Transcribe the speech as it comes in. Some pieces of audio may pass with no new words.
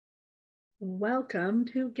Welcome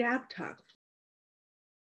to Gab Talk,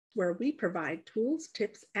 where we provide tools,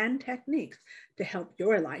 tips, and techniques to help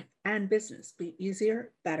your life and business be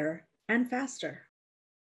easier, better, and faster.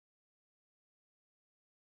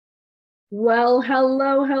 Well,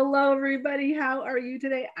 hello, everybody. How are you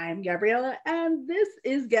today? I'm Gabriella, and this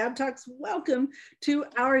is Gab Talks. Welcome to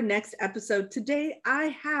our next episode. Today,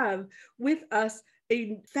 I have with us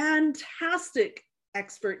a fantastic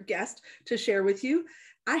expert guest to share with you.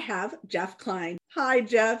 I have Jeff Klein. Hi,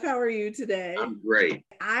 Jeff. How are you today? I'm great.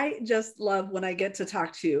 I just love when I get to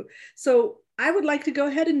talk to you. So I would like to go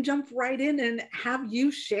ahead and jump right in and have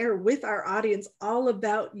you share with our audience all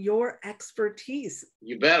about your expertise.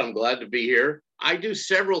 You bet. I'm glad to be here. I do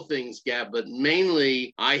several things, Gab, but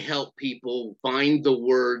mainly I help people find the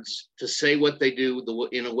words to say what they do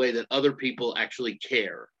in a way that other people actually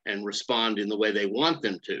care and respond in the way they want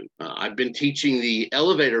them to. I've been teaching the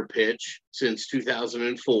elevator pitch since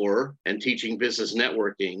 2004 and teaching business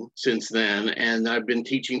networking since then. And I've been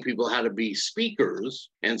teaching people how to be speakers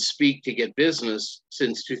and speak to get business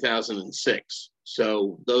since 2006.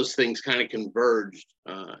 So those things kind of converged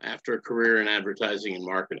after a career in advertising and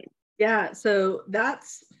marketing. Yeah, so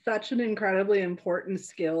that's such an incredibly important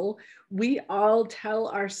skill. We all tell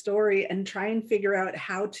our story and try and figure out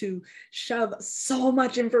how to shove so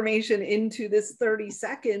much information into this 30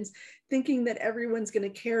 seconds, thinking that everyone's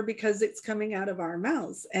going to care because it's coming out of our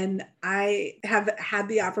mouths. And I have had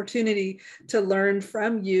the opportunity to learn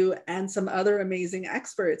from you and some other amazing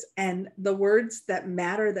experts, and the words that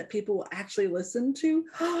matter that people will actually listen to.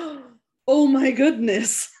 Oh my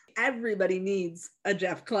goodness. Everybody needs a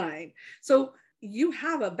Jeff Klein. So you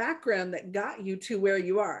have a background that got you to where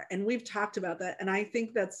you are. And we've talked about that. And I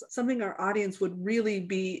think that's something our audience would really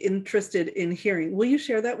be interested in hearing. Will you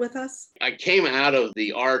share that with us? I came out of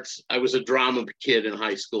the arts. I was a drama kid in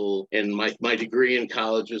high school, and my degree in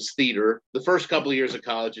college was theater. The first couple of years of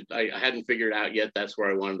college, I hadn't figured out yet that's where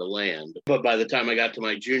I wanted to land. But by the time I got to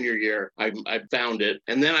my junior year, I found it.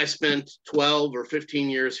 And then I spent 12 or 15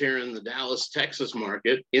 years here in the Dallas, Texas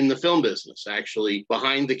market in the film business, actually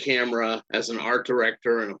behind the camera as an art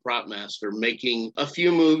director and a prop master, making a few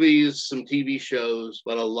movies, some TV shows,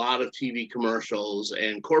 but a lot of TV commercials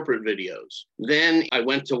and corporate videos. Then I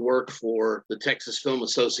went to work for the Texas Film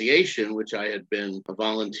Association, which I had been a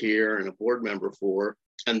volunteer and a board member for.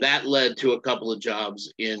 And that led to a couple of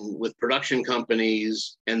jobs with production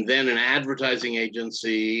companies and then an advertising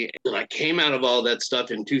agency. And I came out of all that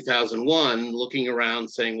stuff in 2001, looking around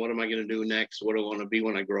saying, what am I going to do next? What do I want to be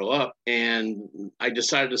when I grow up? And I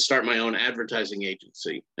decided to start my own advertising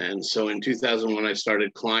agency. And so in 2001, I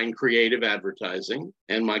started Klein Creative Advertising.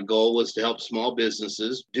 And my goal was to help small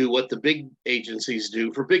businesses do what the big agencies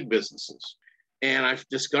do for big businesses. And I've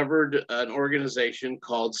discovered an organization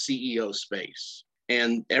called CEO Space.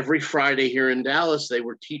 And every Friday here in Dallas, they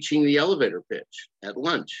were teaching the elevator pitch at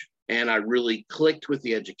lunch. And I really clicked with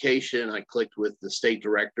the education. I clicked with the state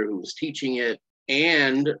director who was teaching it.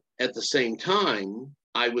 And at the same time,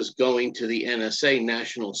 I was going to the NSA,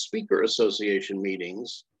 National Speaker Association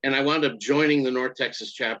meetings. And I wound up joining the North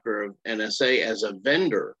Texas chapter of NSA as a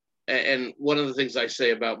vendor. And one of the things I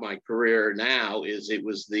say about my career now is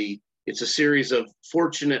it's a series of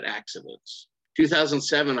fortunate accidents.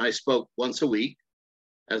 2007, I spoke once a week.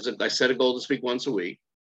 I set a goal to speak once a week.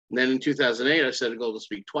 And then in 2008, I set a goal to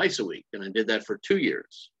speak twice a week. And I did that for 2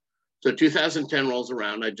 years. So 2010 rolls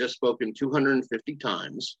around. I just spoken 250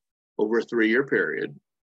 times over a 3-year period.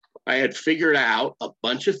 I had figured out a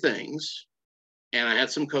bunch of things. And I had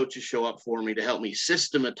some coaches show up for me to help me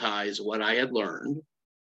systematize what I had learned,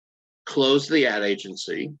 close the ad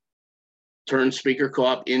agency, turn Speaker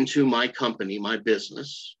Co-op into my company, my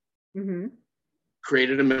business,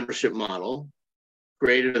 created a membership model,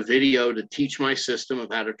 created a video to teach my system of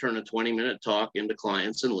how to turn a 20-minute talk into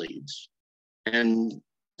clients and leads, and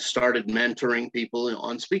started mentoring people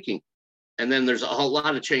on speaking. And then there's a whole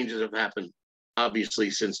lot of changes have happened, obviously,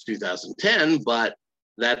 since 2010, but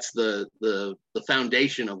that's the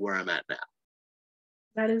foundation of where I'm at now.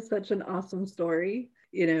 That is such an awesome story.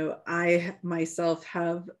 You know, I myself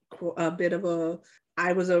have a bit of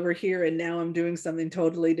I was over here and now I'm doing something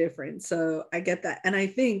totally different. So I get that. And I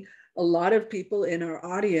think a lot of people in our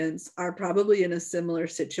audience are probably in a similar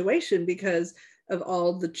situation because of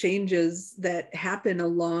all the changes that happen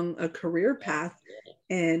along a career path,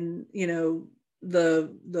 and you know,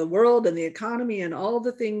 the world and the economy and all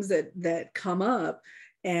the things that come up,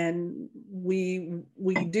 and we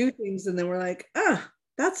do things and then we're like,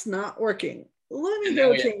 that's not working, let me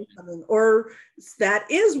go change something, or that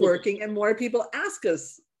is working and more people ask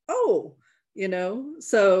us, you know.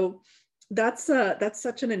 So that's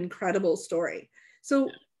such an incredible story. So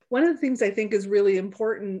One of the things I think is really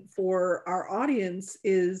important for our audience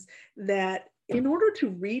is that in order to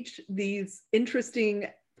reach these interesting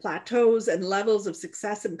plateaus and levels of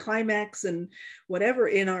success and climax and whatever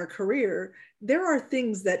in our career, there are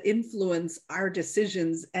things that influence our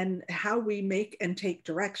decisions and how we make and take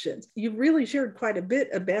directions. You've really shared quite a bit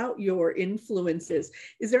about your influences.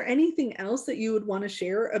 Is there anything else that you would want to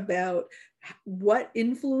share about what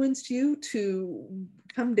influenced you to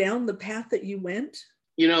come down the path that you went?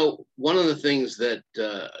 You know, one of the things that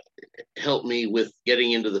helped me with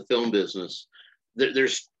getting into the film business,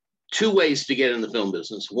 there's two ways to get in the film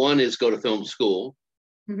business. One is go to film school,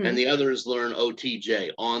 and the other is learn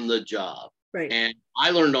OTJ, on the job. Right. And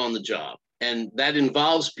I learned on the job, and that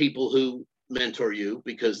involves people who mentor you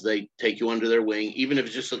because they take you under their wing, even if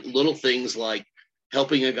it's just little things like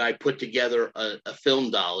helping a guy put together a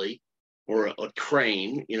film dolly or a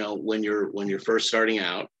crane, you know, when you're first starting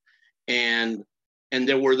out. And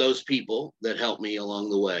there were those people that helped me along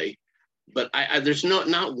the way. But there's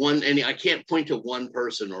not one, I can't point to one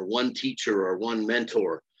person or one teacher or one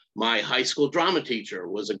mentor. My high school drama teacher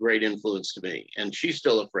was a great influence to me, and she's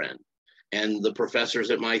still a friend. And the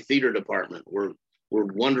professors at my theater department were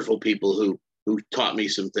wonderful people who taught me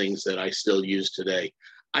some things that I still use today.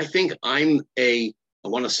 I think I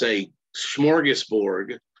want to say,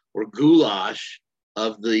 smorgasbord or goulash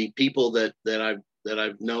of the people that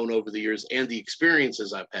I've known over the years and the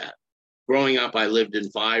experiences I've had. Growing up, I lived in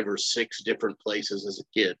 5 or 6 different places as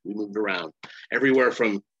a kid. We moved around everywhere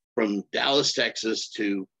from Dallas, Texas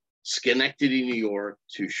to Schenectady, New York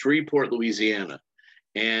to Shreveport, Louisiana.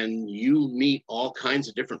 And you meet all kinds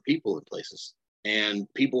of different people in places, and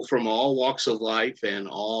people from all walks of life and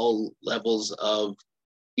all levels of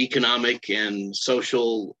economic and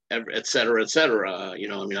social, et cetera, et cetera. You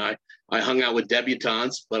know, I mean, I hung out with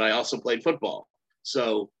debutantes, but I also played football.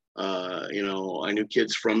 So, you know, I knew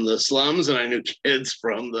kids from the slums, and I knew kids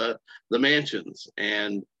from the mansions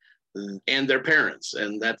and their parents.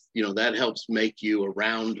 And that, you know, that helps make you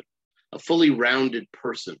a fully rounded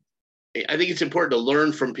person. I think it's important to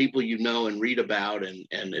learn from people you know and read about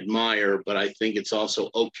and admire, but I think it's also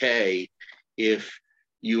okay if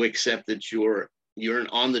you accept that you're an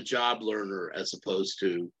on-the-job learner as opposed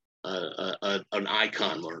to an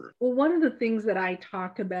icon learner. Well, one of the things that I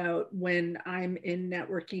talk about when I'm in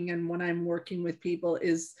networking and when I'm working with people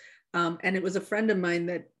is, and it was a friend of mine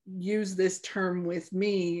that used this term with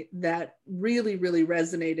me that really, really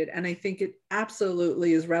resonated, and I think it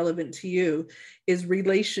absolutely is relevant to you, is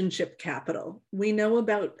relationship capital. We know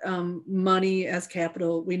about money as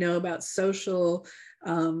capital. We know about social,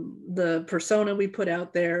 the persona we put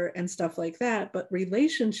out there and stuff like that, but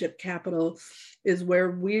relationship capital is where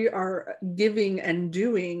we are giving and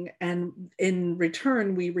doing, and in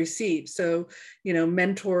return we receive. So, you know,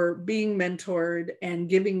 being mentored and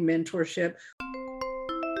giving mentorship.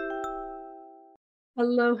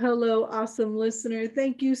 Hello, awesome listener.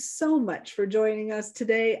 Thank you so much for joining us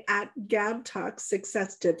today at Gab Talk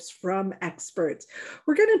Success Tips from Experts.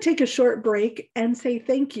 We're going to take a short break and say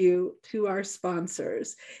thank you to our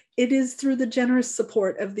sponsors. It is through the generous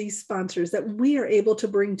support of these sponsors that we are able to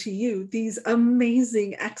bring to you these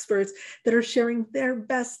amazing experts that are sharing their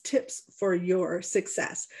best tips for your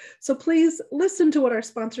success. So please listen to what our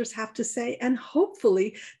sponsors have to say, and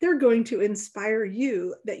hopefully they're going to inspire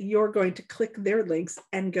you that you're going to click their links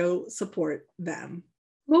and go support them.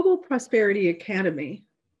 Global Prosperity Academy,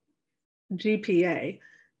 GPA,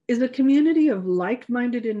 is a community of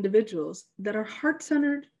like-minded individuals that are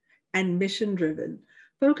heart-centered and mission-driven,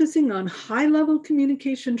 focusing on high-level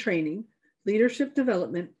communication training, leadership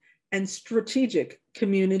development, and strategic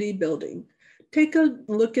community building. Take a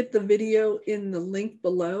look at the video in the link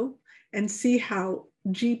below and see how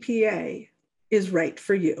GPA is right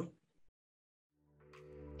for you.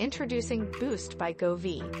 Introducing Boost by GoV,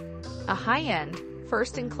 a high-end,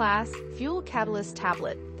 first-in-class fuel catalyst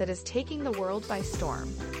tablet that is taking the world by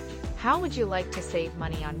storm. How would you like to save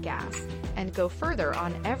money on gas and go further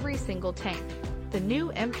on every single tank? The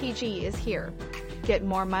new MPG is here. Get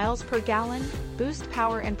more miles per gallon, boost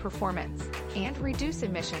power and performance, and reduce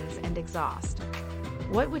emissions and exhaust.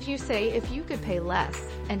 What would you say if you could pay less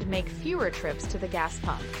and make fewer trips to the gas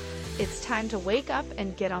pump? It's time to wake up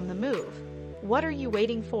and get on the move. What are you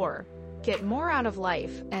waiting for? Get more out of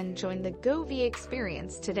life and join the GoV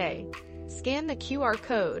experience today. Scan the QR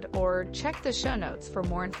code or check the show notes for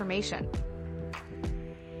more information.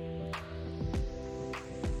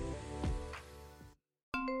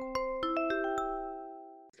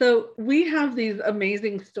 So we have these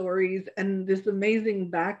amazing stories and this amazing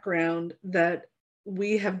background that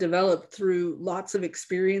we have developed through lots of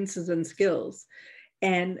experiences and skills.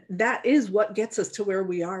 And that is what gets us to where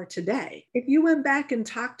we are today. If you went back and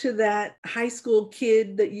talked to that high school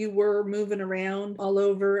kid that you were moving around all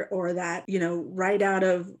over, or that, right out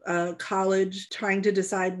of college, trying to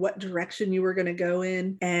decide what direction you were going to go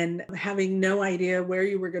in and having no idea where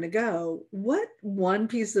you were going to go, what one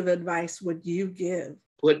piece of advice would you give?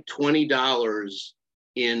 Put $20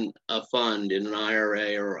 in a fund, in an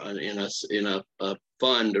IRA, or in a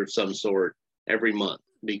fund or some sort every month,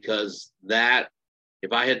 because that,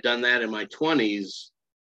 if I had done that in my 20s,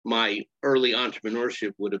 my early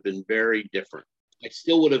entrepreneurship would have been very different. I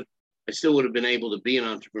still would have been able to be an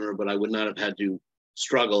entrepreneur, but I would not have had to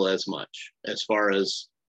struggle as much as far as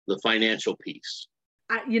the financial piece.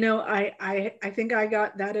 I think I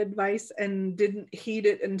got that advice and didn't heed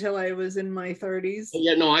it until I was in my 30s.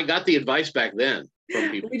 Yeah, no, I got the advice back then from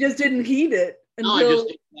people. We just didn't heed it until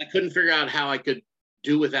I couldn't figure out how I could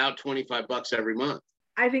do without $25 every month.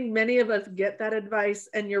 I think many of us get that advice,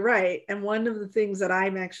 and you're right. And one of the things that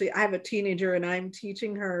I have a teenager and I'm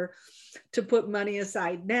teaching her to put money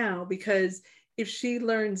aside now, because if she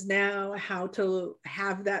learns now how to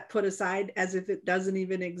have that put aside as if it doesn't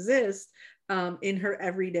even exist in her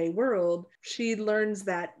everyday world, she learns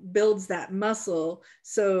that, builds that muscle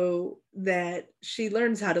so that she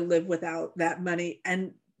learns how to live without that money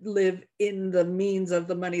and live in the means of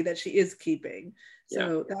the money that she is keeping.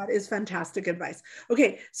 So that is fantastic advice.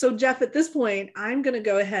 Okay, so Jeff, at this point, I'm going to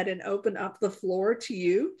go ahead and open up the floor to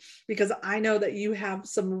you, because I know that you have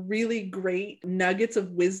some really great nuggets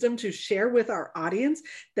of wisdom to share with our audience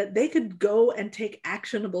that they could go and take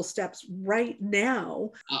actionable steps right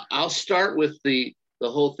now. I'll start with the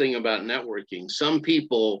whole thing about networking. Some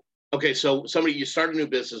people, so you start a new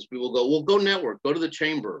business, people go, well, go network, go to the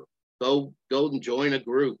chamber, go and join a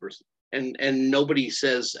group, and nobody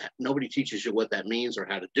teaches you what that means or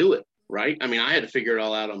how to do it, right? I mean, I had to figure it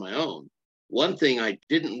all out on my own. One thing I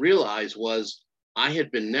didn't realize was I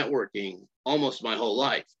had been networking almost my whole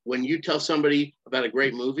life. When you tell somebody about a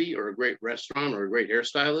great movie or a great restaurant or a great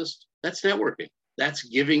hairstylist, that's networking. That's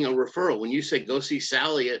giving a referral. When you say, go see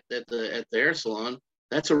Sally at the hair salon,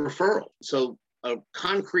 that's a referral. So a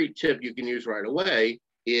concrete tip you can use right away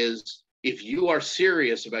is, if you are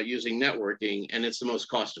serious about using networking, and it's the most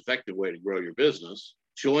cost-effective way to grow your business,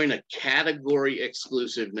 join a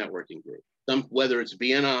category-exclusive networking group. Whether it's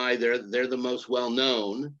BNI, they're the most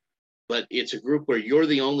well-known, but it's a group where you're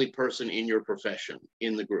the only person in your profession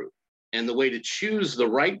in the group. And the way to choose the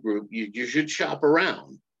right group, you should shop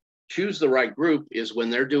around. Choose the right group is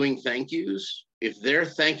when they're doing thank yous. If they're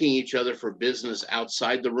thanking each other for business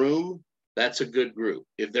outside the room, that's a good group.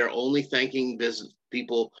 If they're only thanking business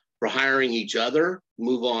people for hiring each other,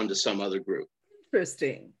 move on to some other group.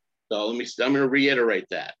 Interesting. So I'm going to reiterate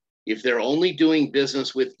that. If they're only doing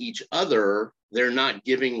business with each other, they're not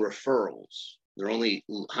giving referrals. They're only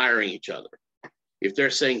hiring each other. If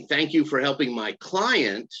they're saying, thank you for helping my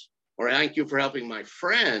client, or thank you for helping my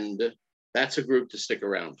friend, that's a group to stick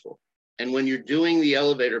around for. And when you're doing the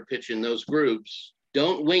elevator pitch in those groups,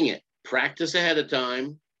 don't wing it. Practice ahead of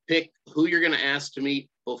time. Pick who you're going to ask to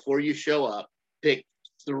meet before you show up. Pick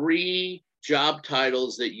 3 job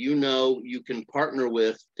titles that you can partner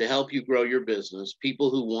with to help you grow your business,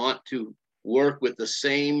 people who want to work with the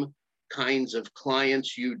same kinds of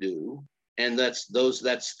clients you do. And that's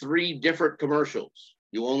 3 different commercials.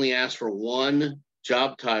 You only ask for 1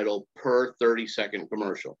 job title per 30-second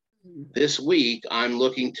commercial. This week, I'm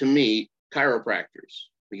looking to meet chiropractors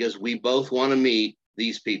because we both want to meet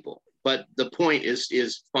these people. But the point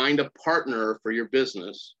is find a partner for your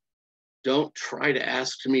business. Don't try to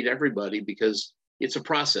ask to meet everybody, because it's a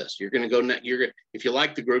process. You're going to go, if you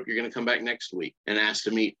like the group, you're going to come back next week and ask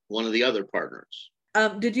to meet one of the other partners.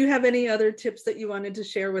 Did you have any other tips that you wanted to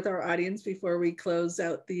share with our audience before we close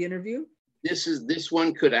out the interview? This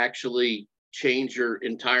one could actually change your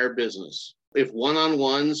entire business. If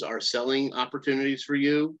one-on-ones are selling opportunities for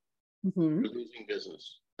you, you're losing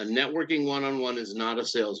business. A networking one-on-one is not a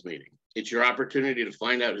sales meeting. It's your opportunity to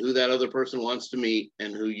find out who that other person wants to meet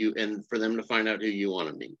and for them to find out who you want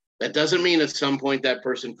to meet. That doesn't mean at some point that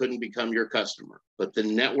person couldn't become your customer, but the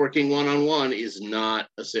networking one-on-one is not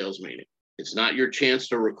a sales meeting. It's not your chance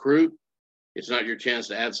to recruit. It's not your chance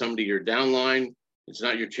to add somebody to your downline. It's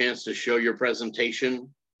not your chance to show your presentation,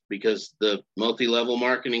 because the multi-level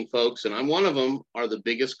marketing folks, and I'm one of them, are the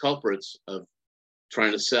biggest culprits of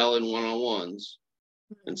trying to sell in one-on-ones.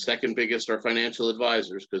 And second biggest are financial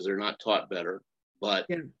advisors, because they're not taught better. But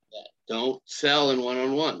don't sell in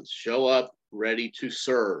one-on-ones. Show up ready to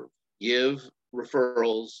serve. Give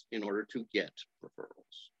referrals in order to get referrals.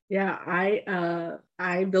 Yeah,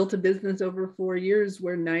 I built a business over 4 years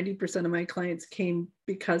where 90% of my clients came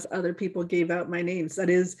because other people gave out my names. That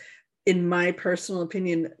is, in my personal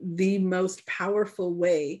opinion, the most powerful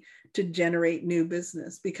way to generate new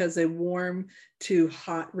business, because a warm to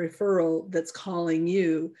hot referral that's calling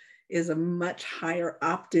you is a much higher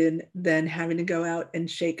opt-in than having to go out and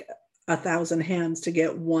shake 1,000 hands to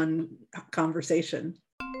get one conversation.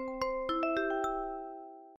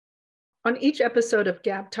 On each episode of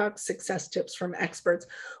Gab Talk Success Tips from Experts,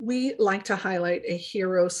 we like to highlight a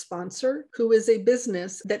hero sponsor who is a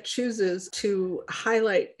business that chooses to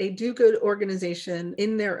highlight a do-good organization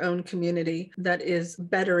in their own community that is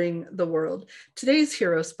bettering the world. Today's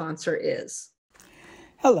hero sponsor is...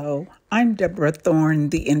 Hello, I'm Deborah Thorne,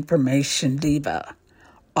 the Information Diva,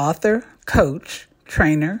 author, coach,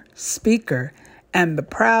 trainer, speaker, and the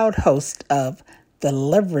proud host of the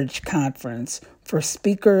Leverage Conference for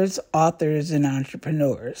speakers, authors, and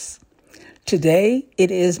entrepreneurs. Today,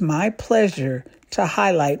 it is my pleasure to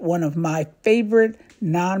highlight one of my favorite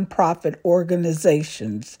nonprofit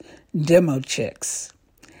organizations, Demo Chicks.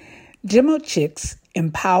 Demo Chicks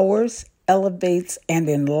empowers, elevates, and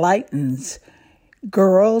enlightens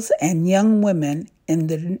girls and young women in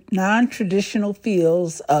the non-traditional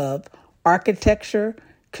fields of architecture,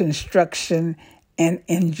 construction, and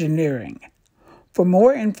engineering. For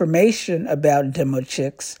more information about Demo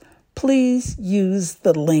Chicks, please use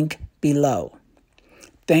the link below.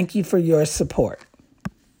 Thank you for your support.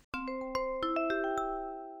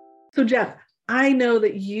 So Jeff, I know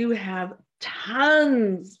that you have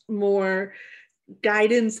tons more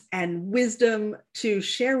guidance and wisdom to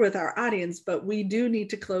share with our audience, but we do need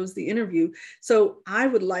to close the interview. So I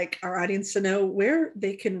would like our audience to know where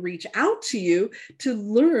they can reach out to you to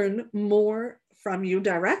learn more from you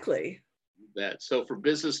directly. So for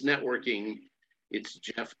business networking, it's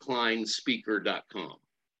jeffkleinspeaker.com.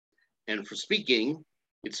 And for speaking,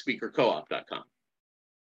 it's speakercoop.com.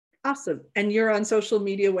 Awesome. And you're on social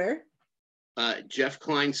media where? Jeff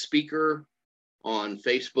Klein Speaker on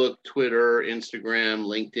Facebook, Twitter, Instagram,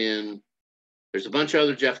 LinkedIn. There's a bunch of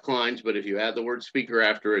other Jeff Kleins, but if you add the word speaker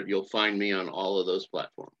after it, you'll find me on all of those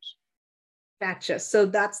platforms. Gotcha. So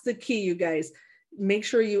that's the key, you guys. Make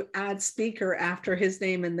sure you add speaker after his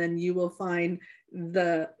name, and then you will find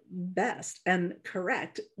the best and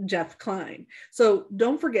correct Jeff Klein. So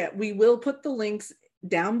don't forget, we will put the links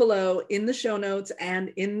down below in the show notes and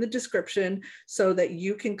in the description so that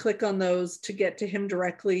you can click on those to get to him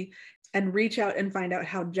directly and reach out and find out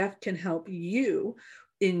how Jeff can help you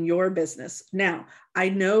in your business. Now, I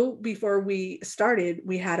know before we started,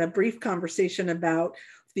 we had a brief conversation about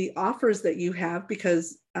the offers that you have,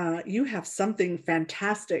 because you have something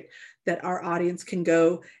fantastic that our audience can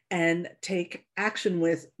go and take action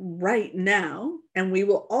with right now. And we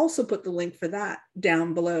will also put the link for that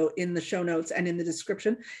down below in the show notes and in the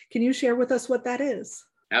description. Can you share with us what that is?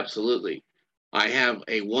 Absolutely. I have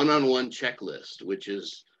a one-on-one checklist, which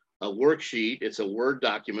is a worksheet. It's a Word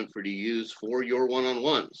document for to use for your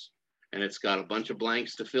one-on-ones. And it's got a bunch of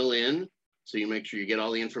blanks to fill in. So you make sure you get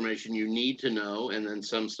all the information you need to know, and then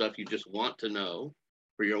some stuff you just want to know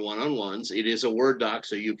for your one-on-ones. It is a Word doc,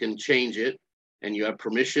 so you can change it, and you have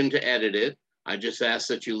permission to edit it. I just ask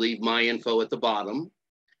that you leave my info at the bottom.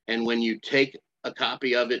 And when you take a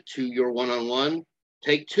copy of it to your one-on-one,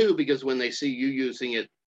 take two, because when they see you using it,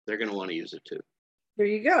 they're going to want to use it too. There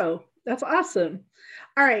you go. That's awesome.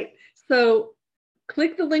 All right. So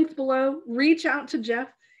click the links below, reach out to Jeff.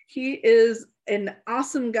 He is an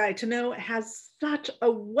awesome guy to know, has such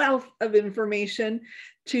a wealth of information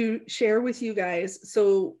to share with you guys.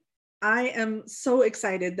 So I am so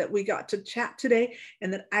excited that we got to chat today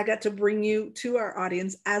and that I got to bring you to our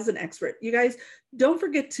audience as an expert. You guys, don't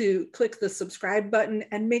forget to click the subscribe button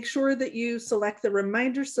and make sure that you select the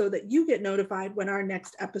reminder so that you get notified when our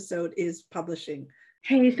next episode is publishing.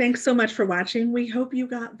 Hey, thanks so much for watching. We hope you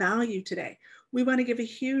got value today. We want to give a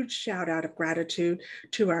huge shout out of gratitude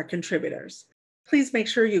to our contributors. Please make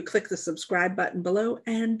sure you click the subscribe button below,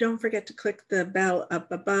 and don't forget to click the bell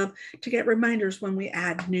up above to get reminders when we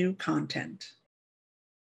add new content.